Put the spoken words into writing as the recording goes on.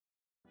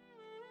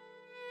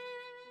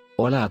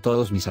Hola a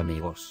todos mis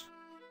amigos.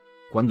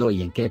 ¿Cuándo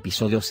y en qué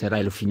episodio será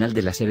el final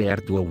de la serie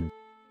Yarası?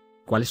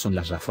 ¿Cuáles son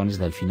las razones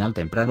del final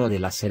temprano de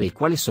la serie y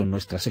cuáles son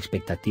nuestras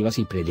expectativas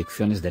y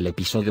predicciones del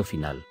episodio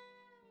final?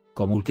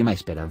 Como última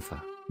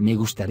esperanza, me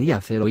gustaría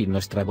hacer oír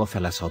nuestra voz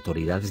a las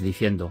autoridades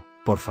diciendo,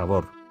 por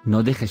favor,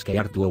 no dejes que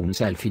Yarası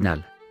sea el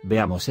final,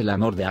 veamos el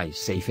amor de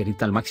Ice y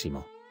Herida al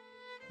máximo.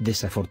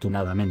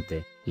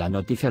 Desafortunadamente, la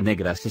noticia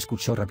negra se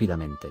escuchó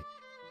rápidamente.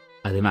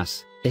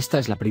 Además, esta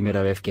es la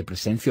primera vez que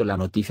presencio la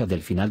noticia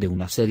del final de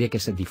una serie que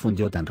se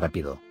difundió tan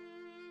rápido.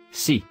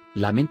 Sí,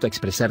 lamento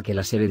expresar que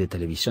la serie de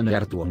televisión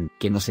Yarası,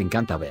 que nos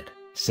encanta ver,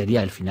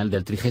 sería el final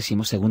del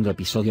 32º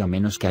episodio a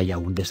menos que haya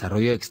un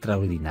desarrollo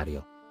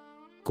extraordinario.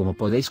 Como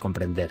podéis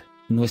comprender,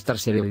 nuestra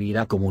serie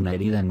vivirá como una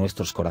herida en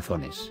nuestros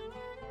corazones.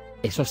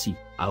 Eso sí,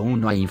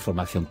 aún no hay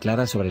información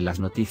clara sobre las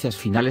noticias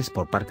finales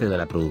por parte de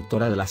la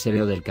productora de la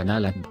serie o del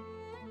canal AB.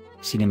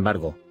 Sin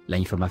embargo, la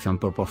información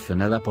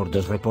proporcionada por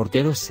dos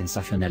reporteros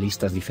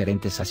sensacionalistas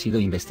diferentes ha sido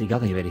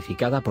investigada y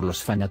verificada por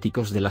los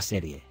fanáticos de la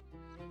serie.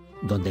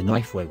 Donde no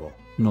hay fuego,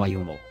 no hay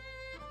humo.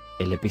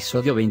 El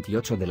episodio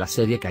 28 de la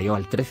serie cayó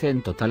al 13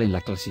 en total en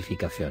la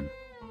clasificación.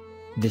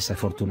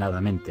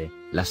 Desafortunadamente,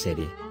 la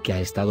serie, que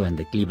ha estado en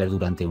declive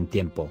durante un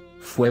tiempo,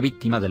 fue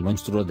víctima del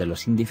monstruo de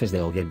los índices de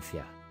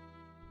audiencia.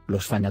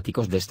 Los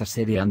fanáticos de esta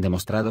serie han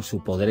demostrado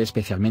su poder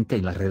especialmente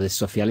en las redes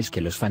sociales que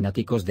los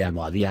fanáticos de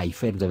Almohadía y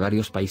Fer de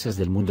varios países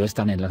del mundo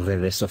están en las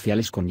redes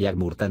sociales con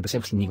Yagmurtan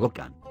y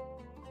Gokan.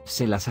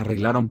 Se las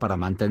arreglaron para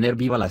mantener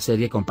viva la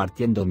serie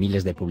compartiendo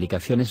miles de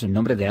publicaciones en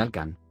nombre de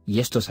Alkan, y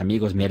estos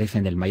amigos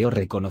merecen el mayor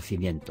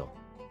reconocimiento.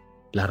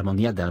 La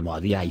armonía de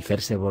Almohadía y Fer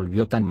se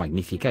volvió tan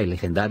magnífica y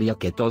legendaria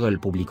que todo el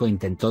público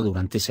intentó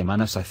durante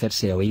semanas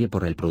hacerse oír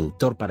por el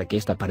productor para que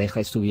esta pareja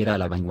estuviera a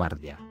la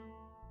vanguardia.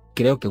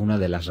 Creo que una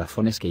de las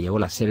razones que llevó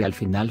la serie al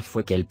final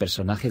fue que el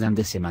personaje de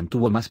Ande se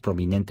mantuvo más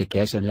prominente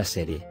que Ace en la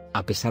serie,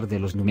 a pesar de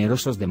los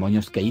numerosos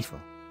demonios que hizo.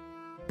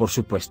 Por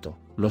supuesto,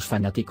 los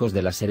fanáticos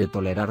de la serie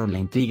toleraron la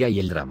intriga y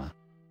el drama.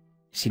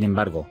 Sin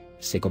embargo,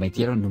 se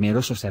cometieron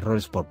numerosos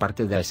errores por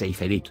parte de Ace y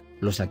Ferit,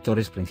 los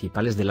actores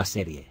principales de la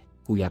serie,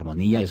 cuya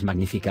armonía es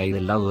magnífica y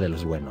del lado de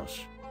los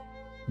buenos.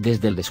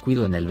 Desde el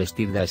descuido en el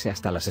vestir de Ace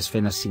hasta las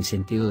escenas sin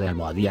sentido de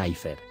Almohadía y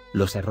Fer,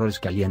 los errores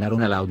que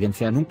alienaron a la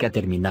audiencia nunca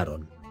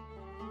terminaron.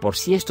 Por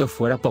si esto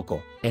fuera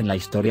poco, en la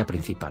historia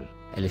principal,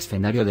 el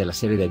escenario de la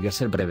serie debió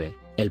ser breve.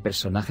 El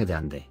personaje de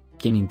Ande,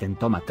 quien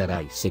intentó matar a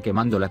Ace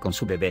quemándola con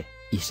su bebé,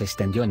 y se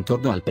extendió en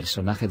torno al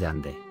personaje de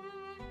Ande.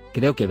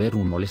 Creo que ver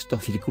un molesto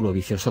círculo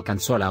vicioso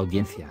cansó a la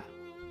audiencia.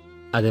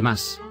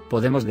 Además,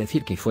 podemos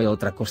decir que fue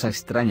otra cosa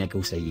extraña que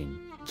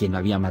Hussein, quien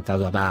había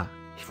matado a Ba,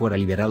 fuera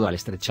liberado al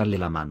estrecharle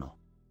la mano.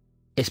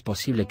 Es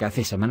posible que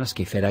hace semanas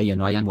que Feraye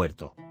no haya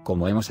muerto,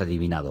 como hemos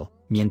adivinado,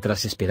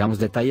 mientras esperamos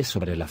detalles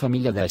sobre la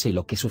familia de Ace y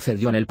lo que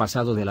sucedió en el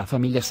pasado de la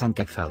familia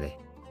Sankakzade.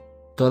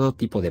 Todo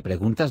tipo de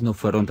preguntas no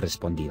fueron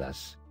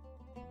respondidas.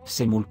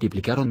 Se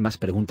multiplicaron más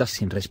preguntas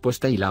sin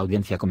respuesta y la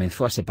audiencia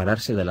comenzó a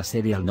separarse de la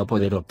serie al no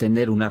poder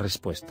obtener una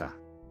respuesta.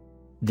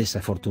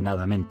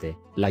 Desafortunadamente,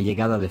 la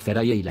llegada de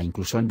Feraye y la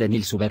inclusión de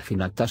Nils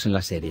Uberfinactas en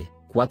la serie,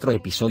 4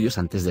 episodios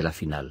antes de la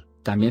final,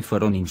 también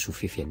fueron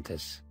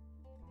insuficientes.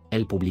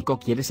 El público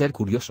quiere ser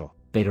curioso,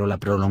 pero la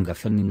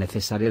prolongación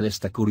innecesaria de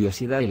esta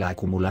curiosidad y la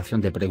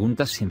acumulación de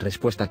preguntas sin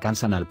respuesta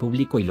cansan al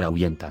público y lo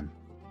ahuyentan.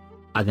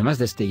 Además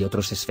de este y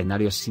otros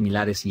escenarios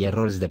similares y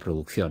errores de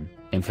producción,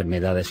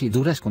 enfermedades y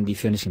duras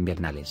condiciones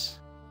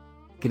invernales.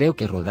 Creo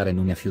que rodar en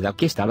una ciudad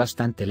que está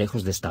bastante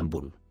lejos de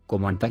Estambul,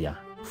 como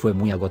Antalya, fue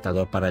muy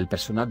agotador para el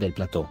personal del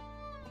plató.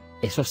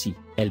 Eso sí,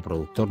 el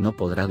productor no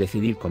podrá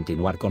decidir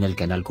continuar con el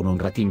canal con un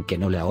rating que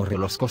no le ahorre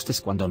los costes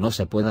cuando no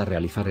se pueda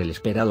realizar el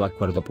esperado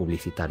acuerdo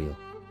publicitario.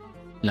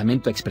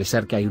 Lamento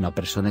expresar que hay una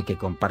persona que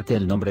comparte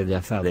el nombre de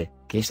Azade,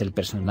 que es el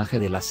personaje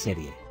de la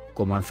serie,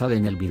 como Azade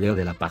en el video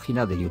de la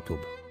página de YouTube,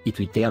 y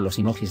tuitea los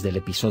emojis del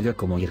episodio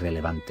como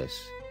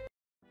irrelevantes.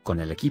 Con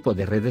el equipo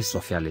de redes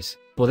sociales,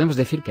 podemos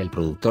decir que el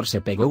productor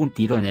se pegó un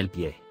tiro en el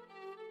pie.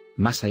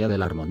 Más allá de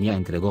la armonía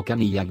entre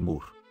Gokan y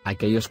Yagmur,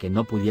 aquellos que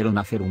no pudieron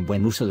hacer un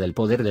buen uso del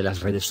poder de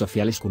las redes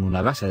sociales con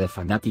una base de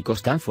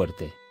fanáticos tan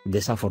fuerte,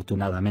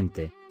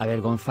 desafortunadamente,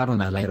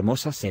 avergonzaron a la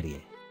hermosa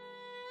serie.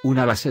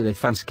 Una base de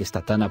fans que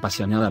está tan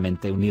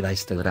apasionadamente unida a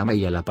este drama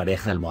y a la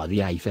pareja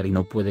Almohadía y Fer y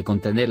no puede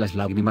contener las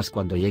lágrimas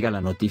cuando llega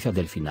la noticia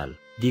del final.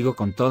 Digo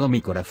con todo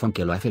mi corazón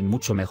que lo hacen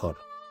mucho mejor.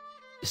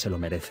 Se lo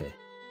merece.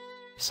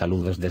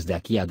 Saludos desde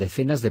aquí a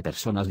decenas de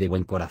personas de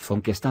buen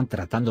corazón que están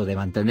tratando de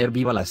mantener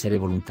viva la serie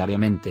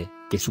voluntariamente,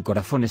 que su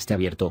corazón esté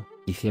abierto,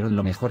 hicieron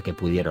lo mejor que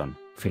pudieron,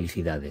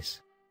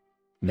 felicidades.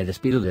 Me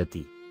despido de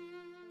ti.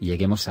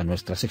 Lleguemos a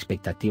nuestras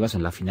expectativas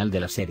en la final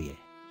de la serie.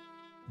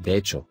 De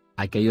hecho,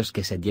 aquellos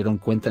que se dieron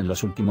cuenta en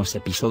los últimos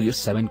episodios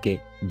saben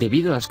que,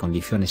 debido a las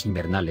condiciones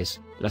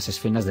invernales, las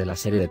escenas de la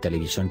serie de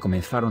televisión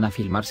comenzaron a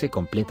filmarse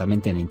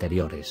completamente en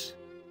interiores.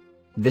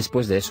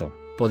 Después de eso,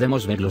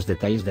 podemos ver los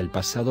detalles del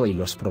pasado y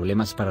los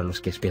problemas para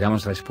los que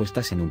esperamos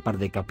respuestas en un par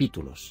de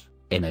capítulos,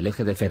 en el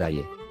eje de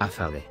Feraye,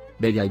 Azade,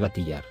 Bella y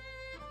Batillar.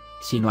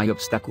 Si no hay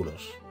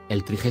obstáculos,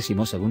 El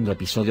 32.º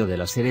episodio de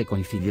la serie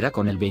coincidirá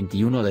con el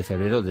 21 de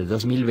febrero de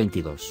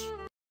 2022.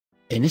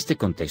 En este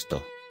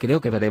contexto,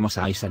 creo que veremos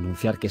a Ice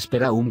anunciar que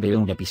espera un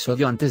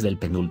episodio antes del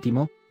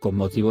penúltimo, con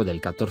motivo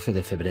del 14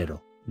 de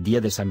febrero,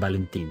 día de San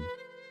Valentín.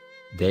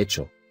 De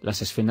hecho,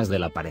 las escenas de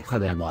la pareja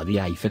de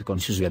Almohadilla y Fer con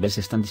sus bebés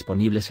están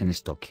disponibles en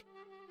stock.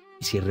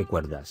 Si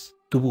recuerdas,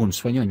 tuvo un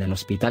sueño en el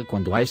hospital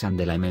cuando Aisan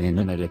de la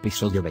envenenó en el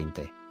episodio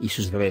 20, y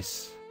sus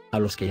bebés, a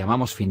los que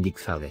llamamos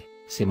Findixade,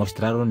 se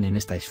mostraron en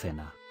esta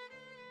escena.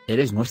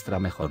 Eres nuestra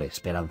mejor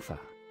esperanza,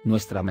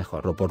 nuestra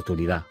mejor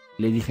oportunidad,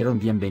 le dijeron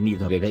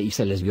bienvenido bebé y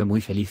se les vio muy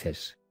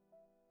felices.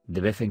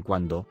 De vez en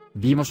cuando,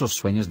 vimos los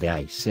sueños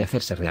de Ice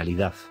hacerse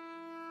realidad.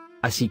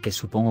 Así que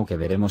supongo que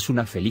veremos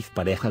una feliz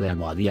pareja de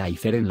Almohadilla y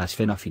Fer en la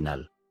escena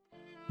final.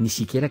 Ni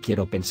siquiera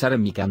quiero pensar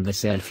en mi que Ande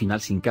sea el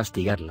final sin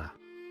castigarla.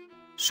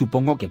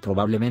 Supongo que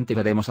probablemente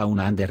veremos a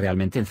una Ande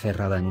realmente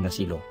encerrada en un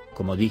asilo,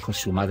 como dijo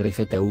su madre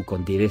FTU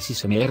con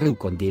diéresis MRU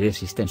con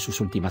diéresis en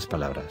sus últimas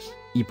palabras,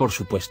 y por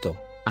supuesto,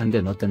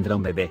 Ande no tendrá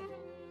un bebé.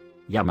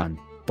 Yaman,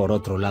 por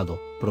otro lado,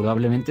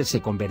 probablemente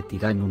se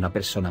convertirá en una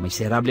persona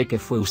miserable que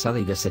fue usada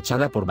y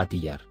desechada por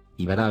Batillar,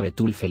 y verá a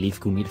Betul feliz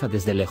con Mirza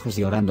desde lejos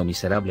llorando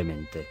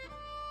miserablemente.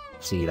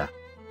 Seguirá.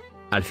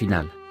 Al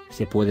final,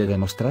 se puede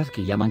demostrar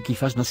que Yaman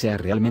quizás no sea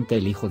realmente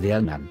el hijo de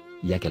Adnan,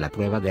 ya que la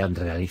prueba de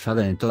Adnan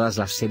realizada en todas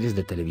las series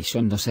de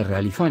televisión no se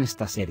realizó en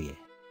esta serie.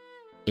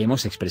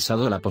 Hemos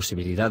expresado la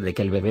posibilidad de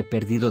que el bebé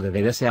perdido de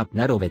Bede sea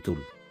Adnan o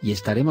Betul, y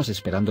estaremos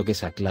esperando que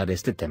se aclare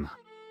este tema.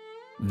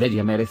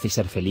 Deria merece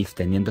ser feliz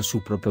teniendo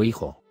su propio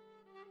hijo.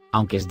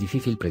 Aunque es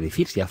difícil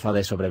predecir si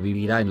Azade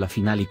sobrevivirá en la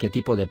final y qué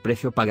tipo de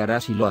precio pagará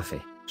si lo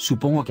hace,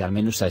 supongo que al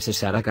menos Ace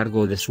se hará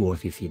cargo de su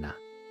oficina.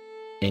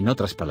 En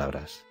otras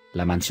palabras,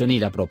 la mansión y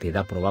la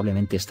propiedad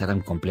probablemente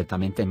estarán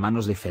completamente en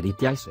manos de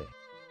Ferit y Ace.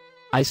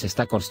 Ace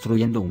está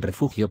construyendo un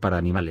refugio para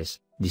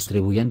animales,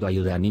 distribuyendo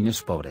ayuda a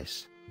niños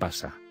pobres,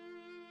 pasa.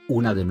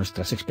 Una de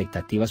nuestras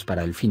expectativas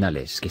para el final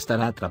es que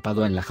estará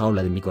atrapado en la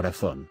jaula de mi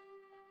corazón.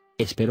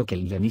 Espero que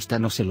el guionista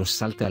no se los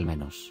salte al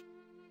menos.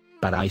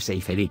 Para Ace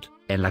y Ferit,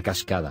 en la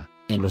cascada,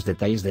 en los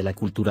detalles de la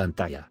cultura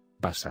antaya,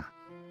 pasa.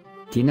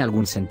 ¿Tiene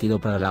algún sentido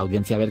para la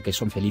audiencia ver que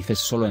son felices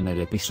solo en el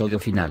episodio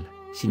final,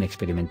 sin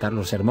experimentar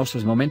los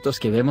hermosos momentos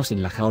que vemos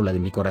en la jaula de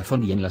mi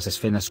corazón y en las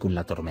escenas con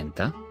la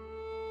tormenta?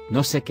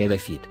 No sé qué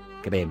decir,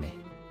 créeme.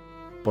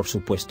 Por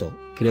supuesto,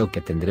 creo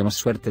que tendremos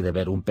suerte de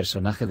ver un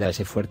personaje de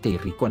Ace fuerte y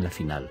rico en la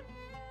final.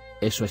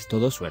 Eso es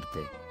todo suerte.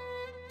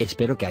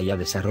 Espero que haya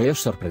desarrollos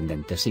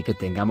sorprendentes y que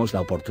tengamos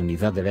la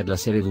oportunidad de ver la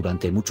serie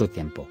durante mucho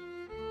tiempo.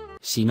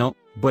 Si no,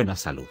 buena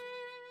salud.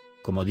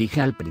 Como dije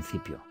al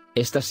principio,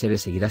 esta serie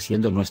seguirá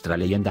siendo nuestra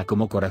leyenda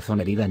como corazón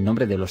herida en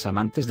nombre de los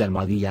amantes de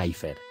Almohadilla y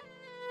Fer.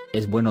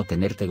 Es bueno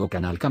tenerte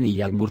Gökhan Alkan y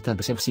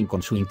Yagmurtan Sevsin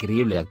con su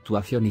increíble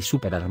actuación y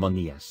super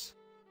armonías.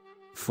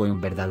 Fue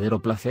un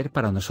verdadero placer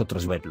para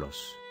nosotros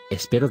verlos,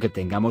 espero que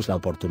tengamos la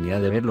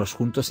oportunidad de verlos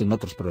juntos en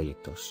otros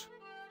proyectos.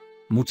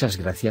 Muchas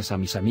gracias a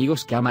mis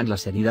amigos que aman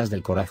las heridas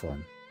del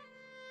corazón.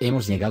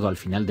 Hemos llegado al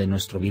final de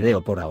nuestro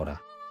video por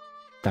ahora.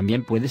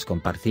 También puedes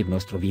compartir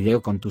nuestro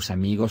video con tus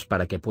amigos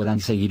para que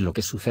puedan seguir lo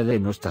que sucede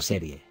en nuestra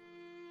serie.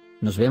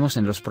 Nos vemos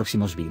en los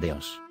próximos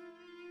videos.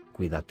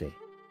 Cuídate.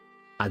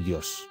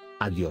 Adiós,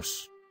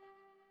 adiós.